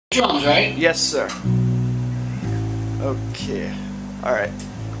Drums, right? Yes, sir. Okay. Alright.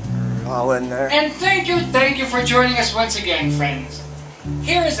 All in there. And thank you for joining us once again, friends.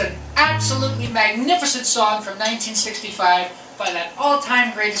 Here is an absolutely magnificent song from 1965 by that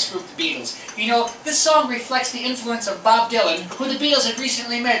all-time greatest group, the Beatles. You know, this song reflects the influence of Bob Dylan, who the Beatles had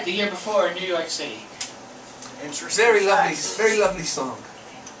recently met the year before in New York City. Interesting. Very lovely song.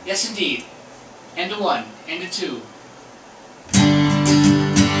 Yes, indeed. And a one, and a two.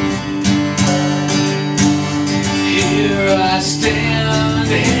 Here I stand,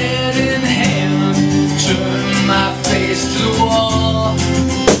 head in hand, turn my face to the wall.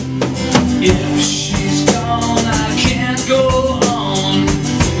 If she's gone, I can't go on,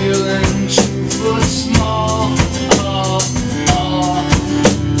 feeling 2 foot small.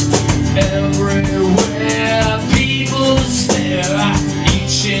 Everywhere people stare,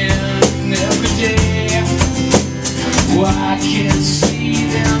 each and every day. I can see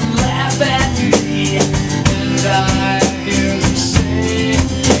them laugh at me, and I hear them say,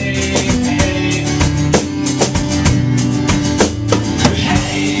 hey, hey,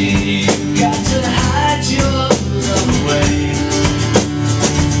 hey, you got to hide your love away.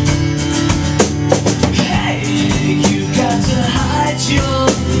 Hey, you got to hide your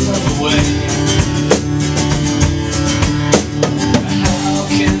love away. How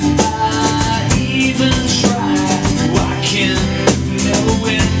can I even try? I can never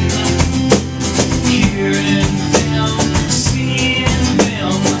win. Hearing them, seeing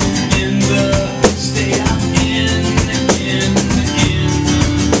them in the state I'm in.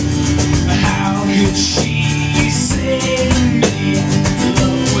 How could she say to me,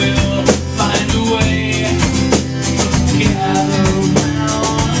 love will find a way? Gather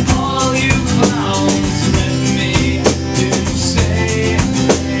round, all you clowns, let me hear you say,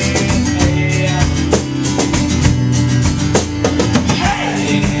 hey,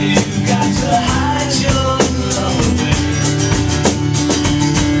 hey, you got to hide your love away.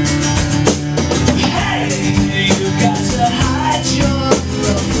 Hey, you got to hide your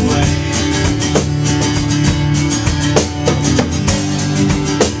love away.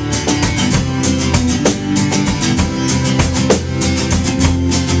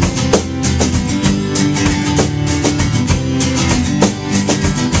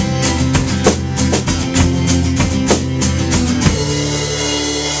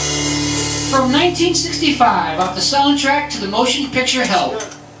 From 1965, off the soundtrack to the motion picture Help.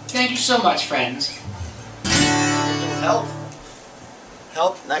 Thank you so much, friends. Help.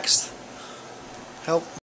 Help. Next. Help.